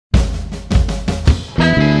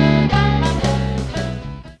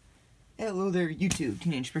Hello there, YouTube.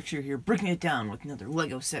 Teenage Brickster here, breaking it down with another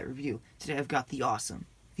LEGO set review. Today I've got the awesome,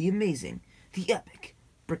 the amazing, the epic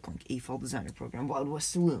Bricklink AFOL designer program, Wild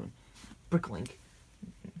West Saloon. Bricklink,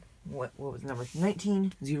 what was the number?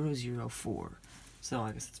 19004. So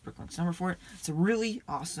I guess it's Bricklink's number for it. It's a really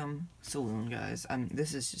awesome saloon, guys.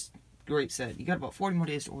 This is just a great set. You got about 40 more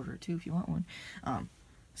days to order it too if you want one.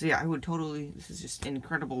 So yeah, I would totally. This is just an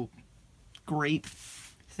incredible, great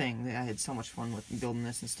thing. I had so much fun with building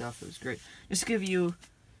this and stuff. It was great. Just to give you,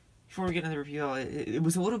 before we get into the review, it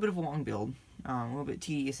was a little bit of a long build, a little bit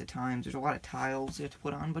tedious at times. There's a lot of tiles you have to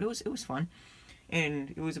put on, but it was fun.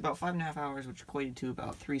 And it was about 5.5 hours, which equated to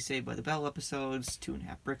about 3 Saved by the Bell episodes,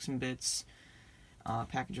 2.5 bricks and bits, a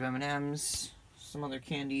package of M&Ms, some other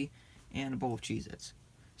candy, and a bowl of Cheez-Its.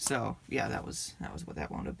 So yeah, that was what that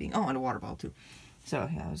wound up being. Oh, and a water bottle too. So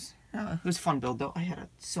yeah, it was a fun build though. I had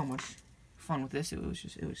so much fun with this. It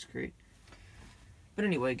was great. But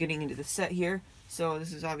anyway, getting into the set here. So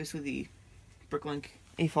this is obviously the Bricklink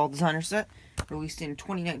AFOL designer set, released in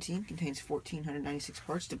 2019. Contains 1,496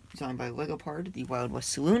 parts, designed by LEGO Part, the Wild West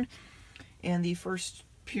Saloon, and the first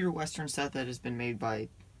pure Western set that has been made by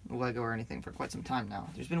LEGO or anything for quite some time now.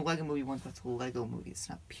 There's been a LEGO movie once, but it's a LEGO movie. It's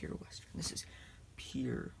not pure Western. This is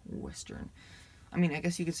pure Western. I mean, I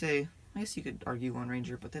guess you could argue Lone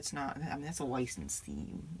Ranger, but that's not. I mean, that's a licensed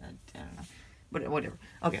theme. I don't know, but whatever.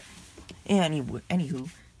 Okay. Anywho,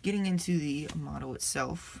 getting into the model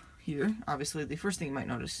itself here. Obviously, the first thing you might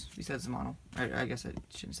notice, besides the model, I guess I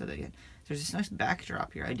shouldn't have said that yet. There's this nice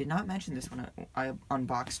backdrop here. I did not mention this when I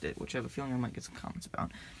unboxed it, which I have a feeling I might get some comments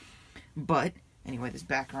about. But anyway, this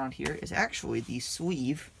background here is actually the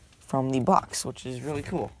sleeve from the box, which is really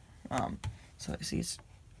cool. So I see it's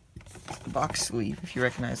the box sleeve, if you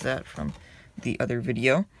recognize that from the other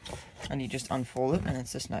video, and you just unfold it and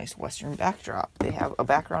it's this nice Western backdrop. They have a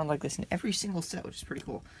background like this in every single set, which is pretty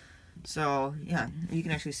cool. So yeah, you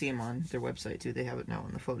can actually see them on their website too. They have it now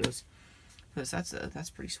in the photos. That's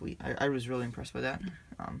pretty sweet. I was really impressed by that.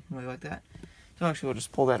 Really like that. So actually we'll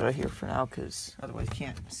just pull that out of here for now, because otherwise you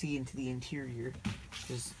can't see into the interior,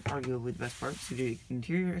 which is arguably the best part. So do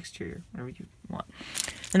interior, exterior, whatever you want.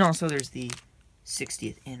 And also there's the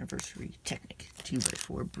 60th anniversary Technic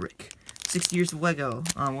 2x4 brick. 60 years of LEGO.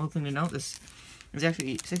 One thing to note, this is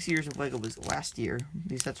actually 60 years of LEGO was last year.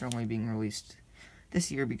 These sets are only being released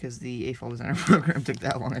this year because the AFOL designer program took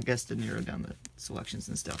that long, I guess, to narrow down the selections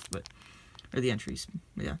and stuff, or the entries.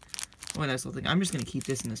 But yeah, really nice little thing. I'm just gonna keep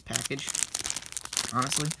this in this package.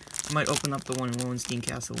 Honestly, I might open up the one in Lowenstein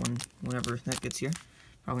Castle whenever that gets here,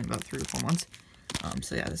 probably in about 3 or 4 months.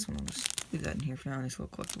 So yeah, this one I'll just leave that in here for now. Nice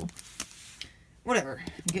little collectible. Whatever.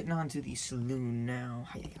 Getting on to the saloon now.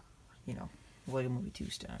 You know, LEGO Movie 2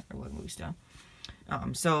 style, or LEGO Movie style.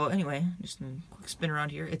 So anyway, just a quick spin around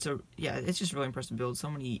here. It's just really impressive build. So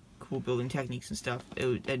many cool building techniques and stuff.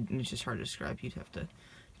 It's just hard to describe. You'd have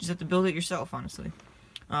to build it yourself, honestly.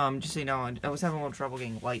 Just so you know, I was having a little trouble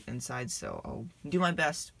getting light inside, so I'll do my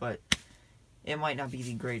best, but it might not be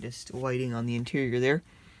the greatest lighting on the interior there.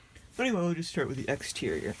 But anyway, we'll just start with the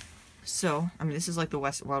exterior. So, I mean, this is like the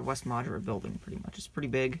Wild West modular building, pretty much. It's pretty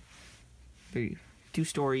big, 2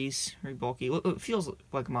 stories, very bulky. It feels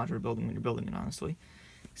like a modular building when you're building it, honestly,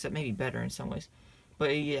 except maybe better in some ways.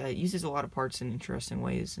 But yeah, it uses a lot of parts in interesting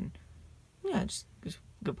ways, and yeah, just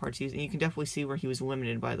good parts used. And you can definitely see where he was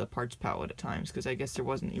limited by the parts palette at times, because I guess there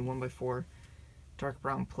wasn't a 1x4 dark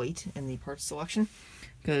brown plate in the parts selection,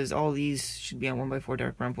 because all these should be on 1x4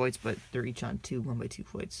 dark brown plates, but they're each on 2 1x2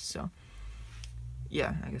 plates. So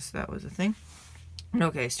yeah, I guess that was a thing.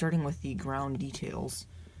 Okay, starting with the ground details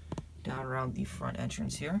down around the front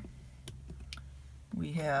entrance here,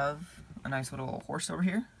 we have a nice little horse over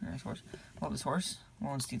here. Nice horse. Love this horse.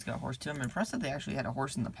 Lowenstein's got a horse too. I'm impressed that they actually had a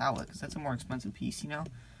horse in the palette, because that's a more expensive piece, you know.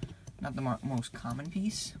 Not the most common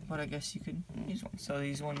piece, but I guess you could use one. So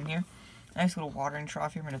these one in here. Nice little watering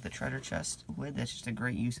trough here, with the treasure chest lid. That's just a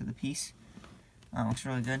great use of the piece. Looks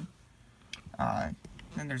really good.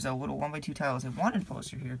 Then there's a little 1x2 tiles. They wanted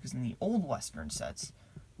poster here, because in the old Western sets,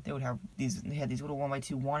 they would have these. They had these little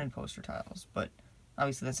 1x2 wanted poster tiles, but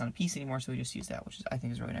obviously that's not a piece anymore, so we just use that, which I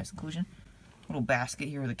think is a really nice inclusion. Little basket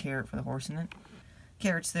here with a carrot for the horse in it.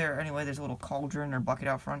 Carrots there. Anyway, there's a little cauldron or bucket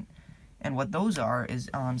out front, and what those are is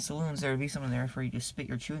on saloons there would be something there for you to spit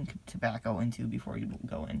your chewing tobacco into before you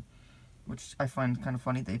go in, which I find kind of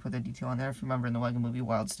funny they put that detail on there. If you remember in the LEGO movie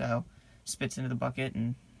Wild Style, spits into the bucket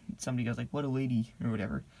and somebody goes like, "What a lady," or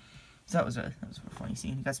whatever. So that was a funny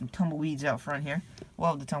scene. You got some tumbleweeds out front here.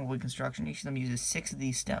 Love the tumbleweed construction. Each of them uses 6 of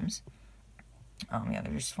these stems. Yeah,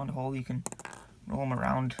 they're just fun to hold. You can roll them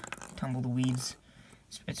around, tumble the weeds.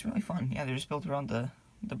 It's really fun. Yeah, they're just built around the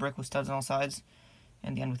brick with studs on all sides.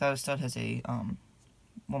 And the end without a stud has a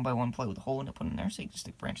 1x1 plate with a hole in it put in there, so you can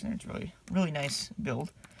stick a branch in there. It's really nice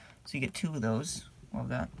build. So you get 2 of those. Love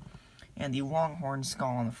that. And the longhorn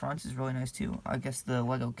skull on the front is really nice too. I guess the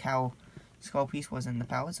Lego cow skull piece was in the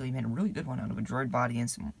palette, so he made a really good one out of a droid body and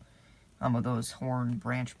some of those horn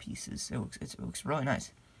branch pieces. It looks really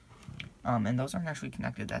nice. And those aren't actually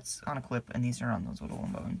connected. That's on a clip, and these are on those little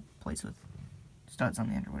plates with studs on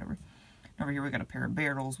the end or whatever. Over here we got a pair of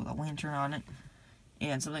barrels with a lantern on it.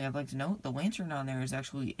 And something I'd like to note, the lantern on there is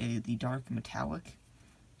actually the dark metallic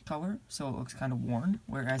color, so it looks kind of worn,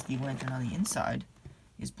 whereas the lantern on the inside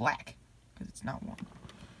is black, because it's not worn.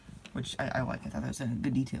 Which I like. I thought that was a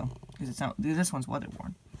good detail, because it's not. This one's weather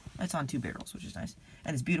worn. It's on 2 barrels, which is nice.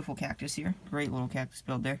 And this beautiful cactus here, great little cactus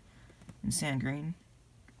build there, in sand green,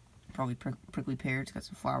 probably prickly pear. It's got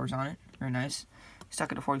some flowers on it, very nice.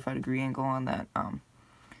 Stuck at a 45-degree angle on that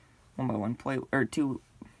 1x1 plate, or 2x2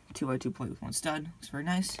 plate with 1 stud. Looks very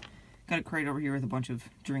nice. Got a crate over here with a bunch of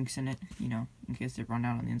drinks in it, you know, in case they run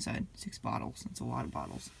out on the inside. 6 bottles. That's a lot of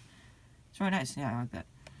bottles. It's really nice. Yeah, I like that.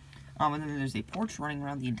 And then there's a porch running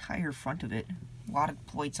around the entire front of it. A lot of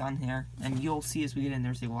plates on here, and you'll see as we get in,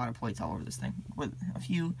 there's a lot of plates all over this thing. With a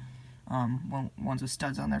few ones with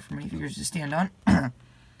studs on there for minifigures to stand on.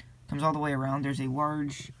 Comes all the way around. There's a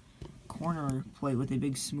large corner plate with a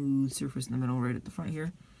big smooth surface in the middle right at the front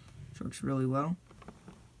here. Which works really well.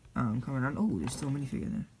 Coming around. Oh, there's still a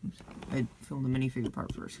minifigure there. Oops. I filmed the minifigure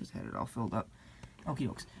part first because I had it all filled up. Okie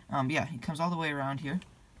dokes. Yeah, it comes all the way around here.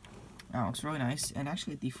 Looks really nice. And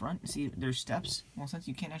actually at the front, see, there's steps. Well, since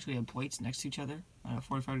you can't actually have plates next to each other at a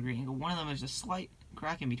 45-degree angle, one of them is a slight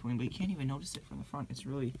crack in between, but you can't even notice it from the front. It's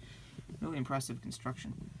really impressive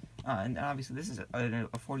construction. And obviously this is a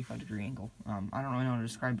 45-degree angle. I don't really know how to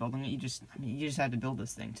describe building it. You just had to build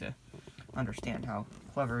this thing to understand how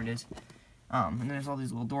clever it is. And then there's all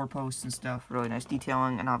these little doorposts and stuff, really nice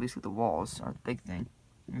detailing, and obviously the walls are the big thing.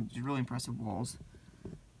 There's really impressive walls.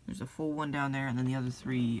 There's a full one down there, and then the other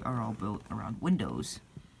 3 are all built around windows.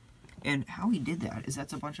 And how he did that is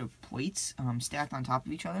that's a bunch of plates stacked on top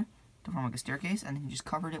of each other to form like a staircase, and then he just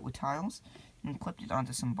covered it with tiles and clipped it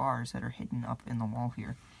onto some bars that are hidden up in the wall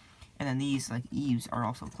here. And then these, like eaves, are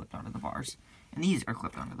also clipped onto the bars. And these are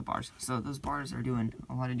clipped onto the bars. So those bars are doing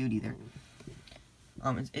a lot of duty there.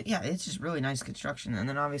 Yeah, it's just really nice construction. And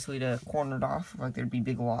then obviously to corner it off, like there'd be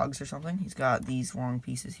big logs or something, he's got these long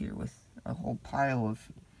pieces here with a whole pile of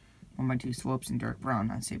 1x2 slopes in dark brown.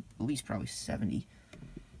 I'd say at least probably 70.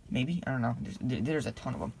 Maybe? I don't know. There's a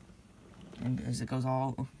ton of them. And as it goes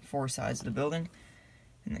all 4 sides of the building,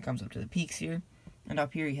 and it comes up to the peaks here. And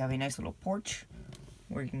up here you have a nice little porch,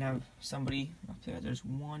 where you can have somebody up there. There's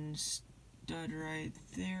 1 stud right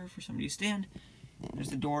there for somebody to stand. There's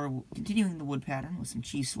the door, continuing the wood pattern with some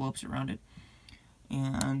cheese slopes around it.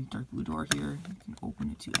 And dark blue door here. You can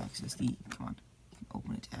open it to access the, come on. You can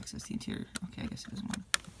open it to access the interior. Okay, I guess it doesn't want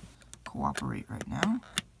to cooperate right now.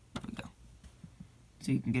 There we go.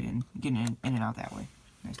 So you can get in and out that way.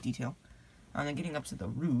 Nice detail. And then getting up to the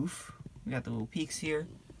roof, we got the little peaks here.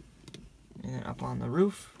 And then up on the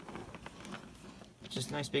roof,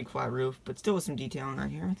 just a nice big flat roof, but still with some detailing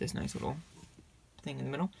on here with this nice little thing in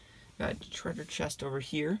the middle. Got a treasure chest over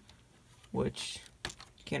here, which you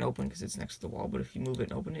can't open because it's next to the wall, but if you move it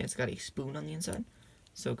and open it, it's got a spoon on the inside.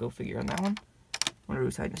 So go figure on that one. I wonder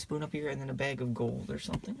who's hiding a spoon up here, and then a bag of gold or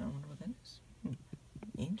something. I wonder what that is.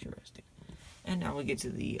 Interesting. And now we get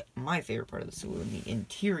to my favorite part of the saloon, the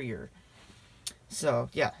interior. So,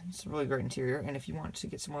 yeah, it's a really great interior, and if you want to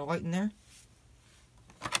get some more light in there,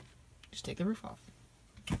 just take the roof off.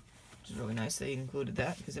 Which is really nice they included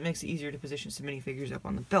that, because it makes it easier to position some minifigures up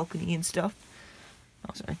on the balcony and stuff.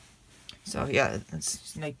 Oh, sorry. So, yeah,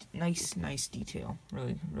 that's nice detail.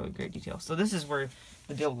 Really great detail. So this is where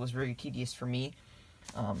the build was very tedious for me.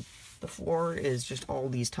 The floor is just all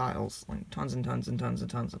these tiles, like tons and tons and tons and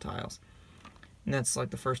tons of tiles. And that's like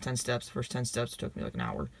the first 10 steps. The first 10 steps took me like an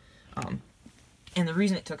hour. And the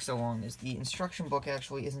reason it took so long is the instruction book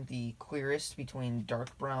actually isn't the clearest between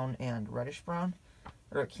dark brown and reddish brown.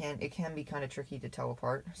 Or it can be kind of tricky to tell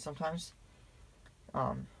apart sometimes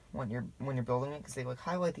when you're building it, because they like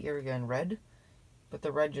highlight the area in red, but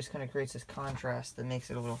the red just kind of creates this contrast that makes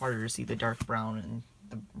it a little harder to see the dark brown and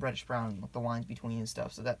the reddish brown, like the lines between and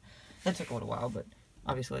stuff. So that took a little while, but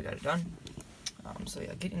obviously I got it done. So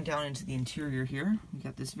yeah, getting down into the interior here, we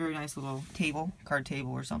got this very nice little table, card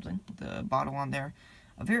table or something, with a bottle on there.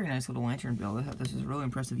 A very nice little lantern build. I thought this was a really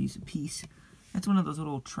impressive use of piece. That's one of those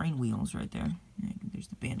little train wheels right there. There's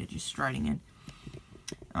the bandit just striding in.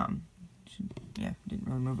 Yeah, didn't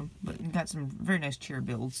really move them. But we got some very nice chair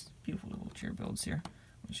builds. Beautiful little chair builds here.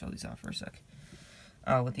 Let me show these off for a sec.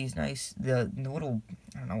 with these nice, the little,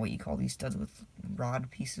 I don't know what you call these studs with rod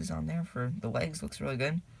pieces on there for the legs. Looks really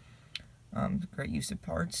good. Great use of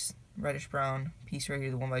parts. Reddish brown piece right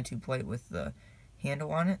here, the 1x2 plate with the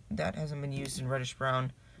handle on it. That hasn't been used in reddish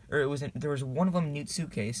brown, or there was one of them in Newt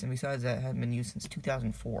suitcase, and besides that, it hadn't been used since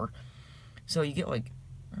 2004. So you get like,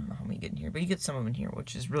 I don't know how many you get in here, but you get some of them in here,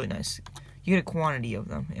 which is really nice. You get a quantity of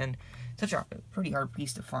them, and such a pretty hard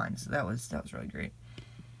piece to find, so that was really great.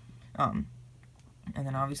 And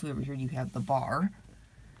then obviously over here you have the bar.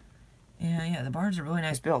 And yeah, the bar is a really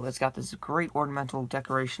nice build. It's got this great ornamental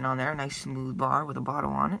decoration on there, nice smooth bar with a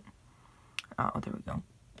bottle on it. Oh, there we go.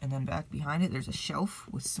 And then back behind it, there's a shelf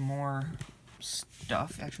with some more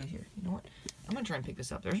stuff. Actually, here, you know what? I'm gonna try and pick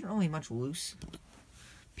this up. There isn't really much loose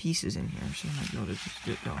pieces in here, so I might be able to just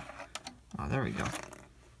get go. Oh, there we go.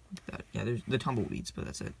 That. Yeah, there's the tumbleweeds, but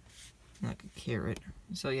that's it. Like a carrot.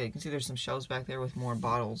 So yeah, you can see there's some shelves back there with more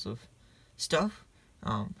bottles of stuff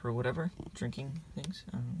for whatever drinking things.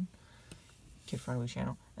 Kid-friendly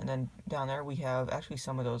channel. And then down there we have actually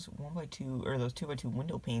some of those 1x2 or those 2x2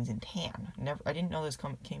 window panes in tan. I didn't know this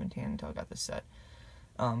came in tan until I got this set.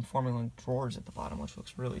 Forming like drawers at the bottom, which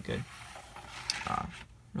looks really good.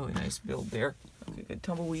 Really nice build there. Okay, good.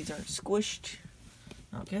 Tumbleweeds aren't squished.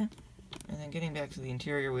 Okay. And then getting back to the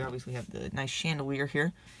interior, we obviously have the nice chandelier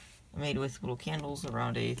here, made with little candles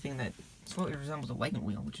around a thing that slightly resembles a wagon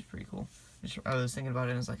wheel, which is pretty cool. I was thinking about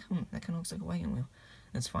it and I was like, that kind of looks like a wagon wheel.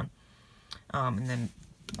 It's fun. And then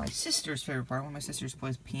my sister's favorite part, one of my sisters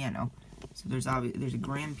plays piano. So there's a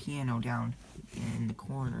grand piano down in the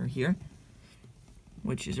corner here,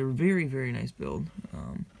 which is a very, very nice build.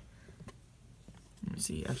 Let's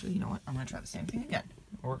see, actually, you know what? I'm going to try the same thing again.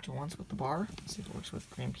 It worked once with the bar. Let's see if it works with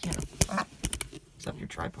grand piano. Except your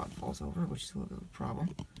tripod falls over, which is a little bit of a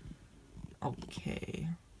problem. Okay.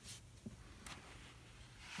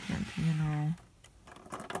 Grand piano.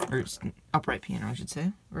 Or it's upright piano, I should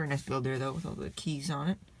say. Very nice build there, though, with all the keys on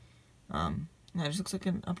it. Yeah, it just looks like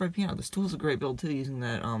an upright piano. The stool's a great build, too, using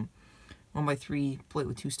that 1x3 plate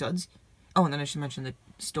with 2 studs. Oh, and then I should mention the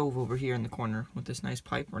stove over here in the corner with this nice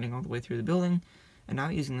pipe running all the way through the building. And now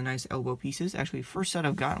using the nice elbow pieces. Actually, first set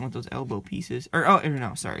I've gotten with those elbow pieces. Or, oh,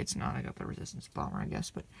 no, sorry, it's not. I got the resistance bomber, I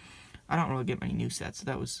guess. But I don't really get many new sets, so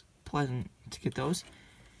that was pleasant to get those.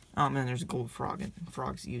 And then there's a gold frog, and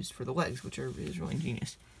frogs used for the legs, which is really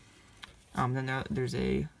ingenious. Then there's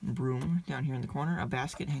a broom down here in the corner, a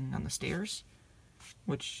basket hanging on the stairs,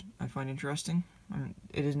 which I find interesting.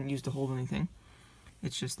 It isn't used to hold anything.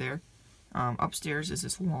 It's just there. Upstairs is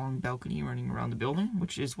this long balcony running around the building,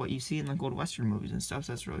 which is what you see in the Wild Western movies and stuff,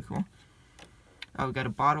 so that's really cool. We've got a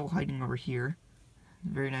bottle hiding over here.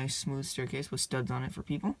 Very nice smooth staircase with studs on it for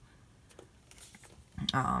people.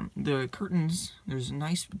 The curtains, there's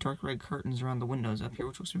nice dark red curtains around the windows up here,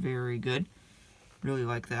 which looks very good. Really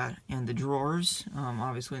like that. And the drawers,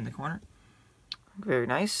 obviously in the corner. Very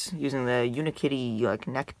nice. Using the Unikitty like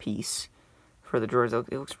neck piece for the drawers.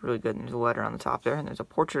 It looks really good. And there's a letter on the top there. And there's a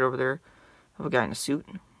portrait over there of a guy in a suit,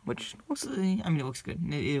 which looks, I mean, it looks good.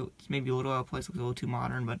 It's maybe a little out of place, looks a little too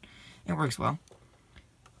modern, but it works well.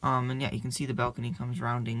 And yeah, you can see the balcony comes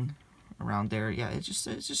rounding around there. Yeah, it's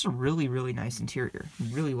just a really, really nice interior.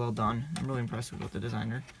 Really well done. I'm really impressed with what the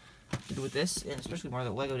designer did with this, and especially more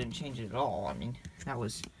that Lego didn't change it at all. I mean, that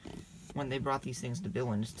was when they brought these things to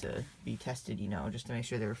Billings to be tested, you know, just to make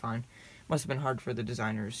sure they were fine. Must have been hard for the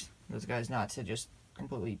designers, those guys, not to just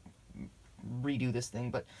completely redo this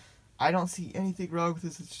thing, but I don't see anything wrong with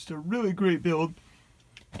this. It's just a really great build.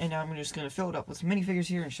 And now I'm just going to fill it up with some minifigures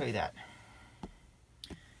here and show you that.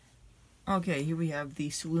 Okay, here we have the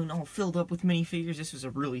saloon all filled up with minifigures. This was a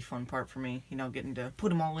really fun part for me, you know, getting to put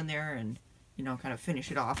them all in there and, you know, kind of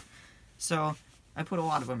finish it off. So, I put a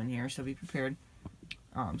lot of them in here, so be prepared.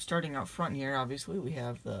 Starting out front here, obviously, we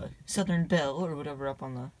have the Southern Belle, or whatever, up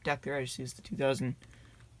on the deck there. I just used the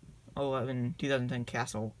 2010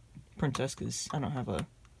 Castle Princess, because I don't have a...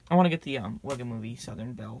 I want to get the Lego Movie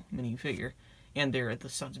Southern Belle minifigure. And they're at the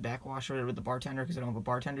Suds backwash or whatever with the bartender, because I don't have a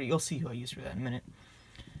bartender. You'll see who I use for that in a minute.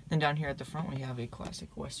 Then down here at the front, we have a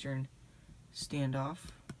classic Western standoff.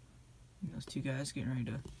 And those two guys getting ready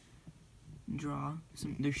to draw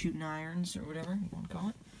their shooting irons, or whatever you want to call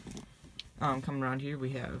it. Coming around here, we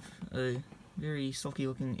have a very sulky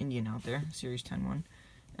looking Indian out there, Series 10 one,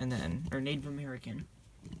 and then, or Native American.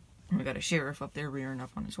 And we got a sheriff up there rearing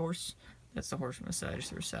up on his horse. That's the horse from the side, just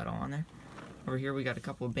threw a saddle on there. Over here, we got a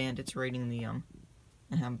couple of bandits raiding the, and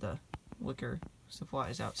have the liquor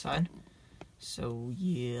supplies outside. So,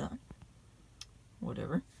 yeah.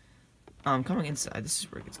 Whatever. Coming inside, this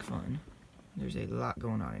is where it gets fun. There's a lot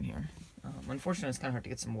going on in here. Unfortunately, it's kind of hard to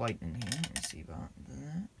get some light in here. Let me see about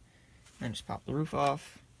that. Then just pop the roof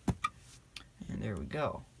off. And there we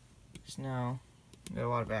go. So now, we got a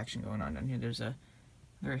lot of action going on down here. There's a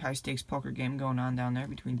very high stakes poker game going on down there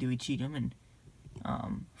between Dewey Cheatham and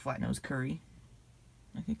Flatnose Curry,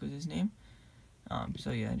 I think was his name.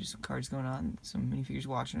 So yeah, just some cards going on, some minifigures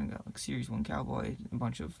watching. I got like Series 1 Cowboy, a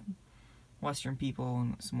bunch of Western people,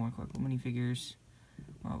 and some more collectible minifigures.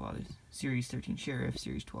 All of others. Series 13 Sheriff,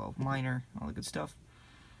 Series 12 Miner, all the good stuff.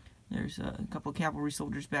 There's a couple of cavalry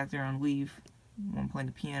soldiers back there on leave, one playing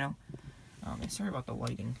the piano. Sorry about the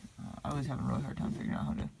lighting. I was having a really hard time figuring out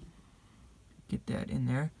how to get that in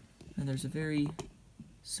there. And there's a very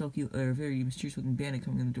very mysterious looking bandit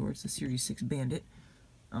coming in the door. It's the Series 6 Bandit.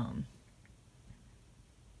 There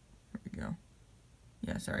we go.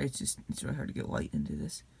 Yeah, sorry, it's really hard to get light into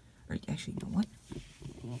this. Or actually, you know what?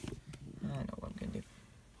 I know what I'm gonna do.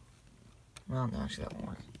 Well, no, actually that won't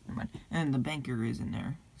work. Never mind. And the banker is in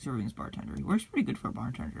there. Serving bartender. He works pretty good for a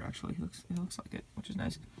bartender, actually. He looks like it, which is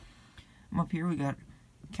nice. Up here we got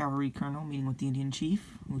Cavalry Colonel meeting with the Indian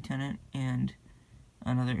Chief, Lieutenant, and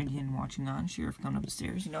another Indian watching on. Sheriff coming up the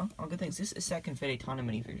stairs, you know, all good things. This set can fit a ton of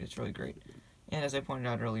minifigures. It's really great. And as I pointed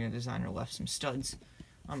out earlier, the designer left some studs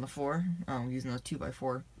on the floor, using those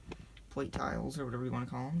 2x4 plate tiles, or whatever you want to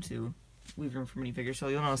call them, to leave room for minifigures. So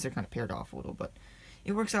you'll notice they're kind of paired off a little, but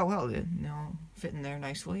it works out well. They fit in there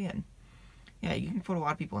nicely, and yeah, you can put a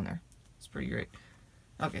lot of people in there. It's pretty great.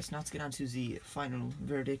 Okay, so now let's get on to the final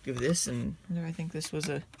verdict of this, and whether I think this was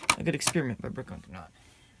a good experiment by Bricklink or not.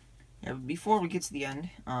 Yeah, but before we get to the end,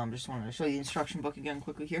 just wanted to show you the instruction book again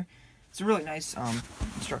quickly here. It's a really nice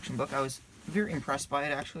instruction book. I was very impressed by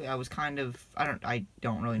it, actually. I was kind of, I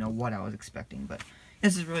don't really know what I was expecting, but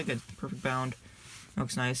this is really good. Perfect bound. It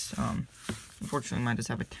looks nice. Unfortunately, mine does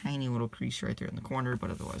have a tiny little crease right there in the corner,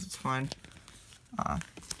 but otherwise it's fine.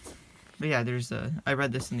 But yeah, I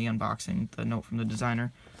read this in the unboxing, the note from the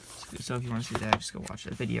designer. So if you want to see that, just go watch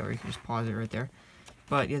that video, or you can just pause it right there.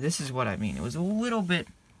 But yeah, this is what I mean. It was a little bit,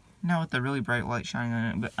 not with the really bright light shining on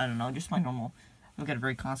it, but I don't know, just my normal, I've got a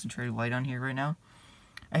very concentrated light on here right now.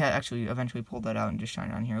 I had actually eventually pulled that out and just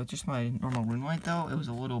shined it on here. With just my normal room light though, it was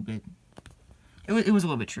a little bit, it was a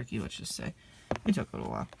little bit tricky, let's just say. It took a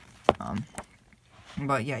little while.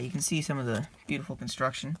 But yeah, you can see some of the beautiful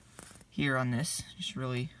construction here on this. Just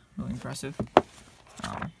really impressive.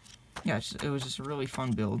 Yeah, it was just a really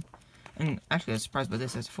fun build. And actually, I was surprised by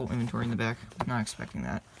this. It has full inventory in the back. Not expecting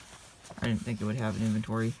that. I didn't think it would have an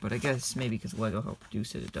inventory, but I guess maybe because LEGO helped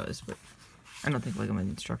produce it, it does. But I don't think LEGO made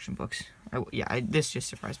instruction books. This just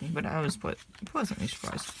surprised me, but I was pleasantly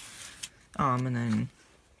surprised. And then,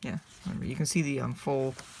 yeah, you can see the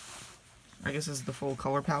full, I guess this is the full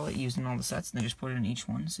color palette used in all the sets, and they just put it in each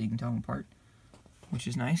one so you can tell them apart, which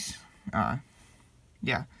is nice.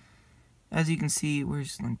 Yeah, as you can see,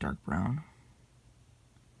 where's like dark brown?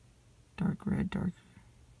 Dark red, dark.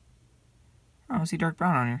 Oh, I see dark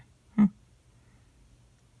brown on here.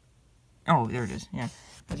 Oh, there it is. Yeah,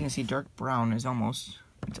 as you can see, dark brown is almost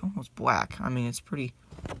black. I mean, it's pretty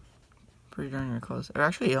darn near close. Or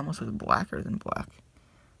actually, it almost looks blacker than black.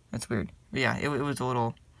 That's weird. But yeah, it was a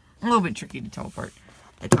little bit tricky to tell apart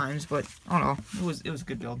at times, but I don't know. It was a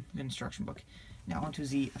good build, good instruction book. Now onto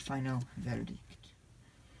the final verdict.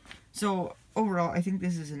 So overall, I think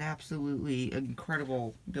this is an absolutely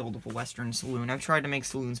incredible build of a Western saloon. I've tried to make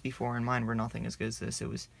saloons before, and mine were nothing as good as this. It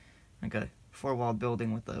was like a four-wall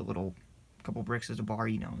building with a little couple bricks as a bar,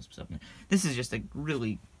 you know, something. This is just a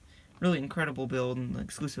really incredible build, and the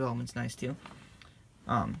exclusive element's nice too.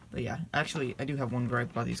 But yeah, actually, I do have one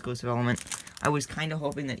gripe about the exclusive element. I was kind of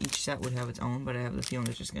hoping that each set would have its own, but I have the feeling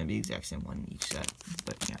it's just going to be the exact same one in each set.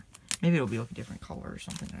 But yeah, maybe it'll be like a different color or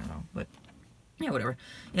something, I don't know. But yeah, whatever.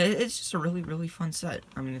 Yeah, it's just a really fun set.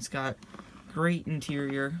 I mean, it's got great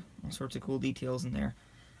interior, all sorts of cool details in there.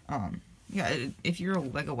 Yeah, if you're a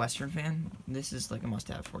LEGO Western fan, this is like a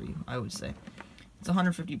must-have for you, I would say. It's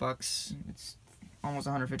 150 bucks. It's almost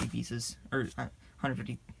 150 pieces, or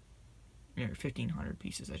 150. Yeah, 1,500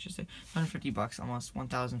 pieces, I should say. 150 bucks, almost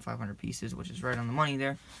 1,500 pieces, which is right on the money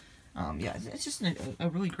there. Yeah, it's just a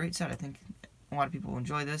really great set. I think a lot of people will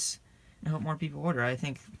enjoy this, and I hope more people order. I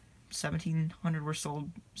think 1,700 were sold,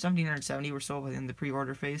 1,770 were sold by the end of the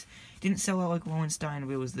pre-order phase. Didn't sell out like Lowenstein,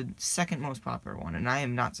 but it was the second most popular one, and I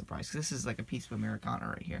am not surprised, because this is like a piece of Americana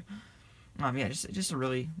right here. Yeah, just a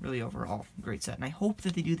really overall great set, and I hope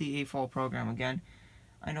that they do the AFOL program again.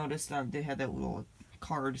 I noticed they had that little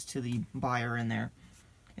cards to the buyer in there,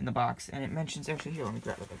 in the box, and it mentions, actually, here, let me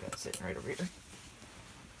grab it, I got it sitting right over here.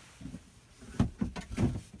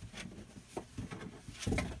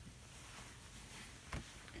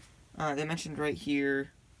 They mentioned right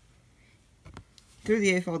here, Through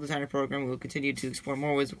the AFOL Designer Program, we will continue to explore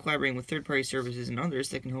more ways of collaborating with third-party services and others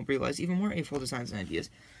that can help realize even more AFOL designs and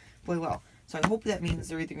ideas. Play well. So I hope that means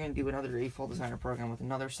they're either going to do another AFOL Designer Program with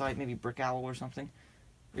another site, maybe Brickable or something,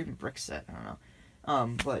 or even Brickset, I don't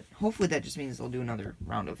know. But hopefully that just means they'll do another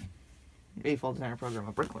round of AFOL Designer Program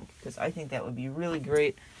with Bricklink, because I think that would be really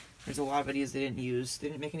great. There's a lot of ideas they didn't use. They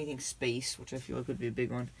didn't make anything space, which I feel like would be a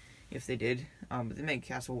big one if they did. But they made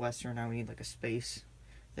Castle Western. Now we need like a space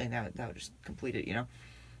thing that would just complete it, you know.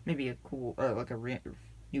 Maybe a cool like a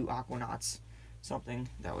new Aquanauts something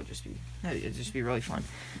that would just be it'd just be really fun.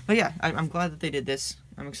 But yeah, I'm glad that they did this.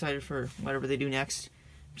 I'm excited for whatever they do next.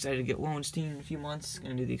 I'm excited to get Lowenstein in a few months.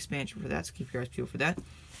 Gonna do the expansion for that, so keep your eyes peeled for that. I'm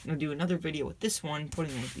gonna do another video with this one,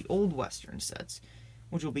 putting in with the old Western sets,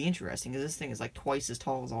 which will be interesting because this thing is like twice as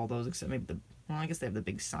tall as all those, except maybe I guess they have the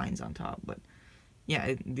big signs on top. But yeah,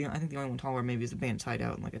 I think the only one taller maybe is the Band's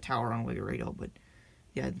Hideout and like a tower on Wiggeradle. But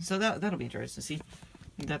yeah, so that'll be interesting to see.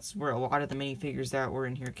 That's where a lot of the minifigures that were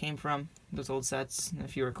in here came from, those old sets. And a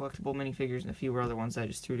few were collectible minifigures, and a few were other ones that I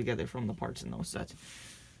just threw together from the parts in those sets.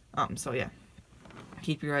 So yeah,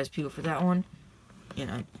 keep your eyes peeled for that one.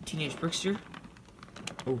 And I'm Teenage Brickster,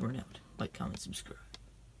 over and out. Like, comment, subscribe.